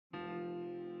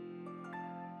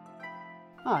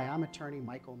Hi, I'm attorney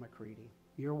Michael McCready.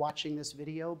 You're watching this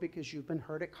video because you've been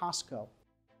hurt at Costco.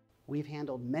 We've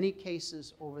handled many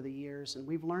cases over the years and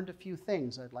we've learned a few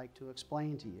things I'd like to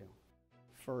explain to you.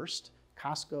 First,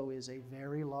 Costco is a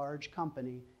very large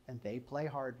company and they play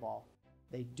hardball.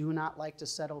 They do not like to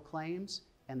settle claims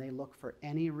and they look for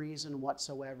any reason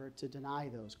whatsoever to deny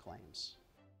those claims.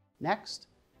 Next,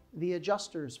 the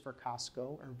adjusters for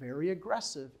Costco are very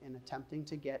aggressive in attempting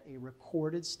to get a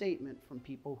recorded statement from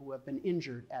people who have been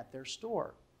injured at their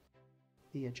store.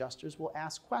 The adjusters will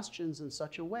ask questions in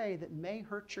such a way that may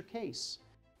hurt your case.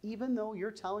 Even though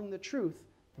you're telling the truth,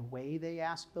 the way they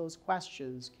ask those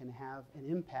questions can have an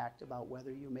impact about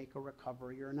whether you make a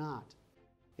recovery or not.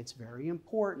 It's very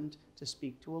important to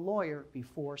speak to a lawyer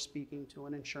before speaking to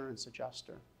an insurance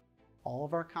adjuster. All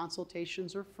of our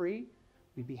consultations are free.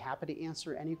 We'd be happy to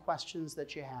answer any questions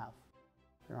that you have.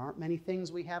 There aren't many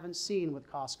things we haven't seen with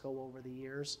Costco over the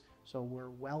years, so we're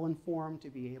well informed to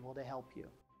be able to help you.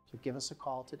 So give us a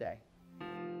call today.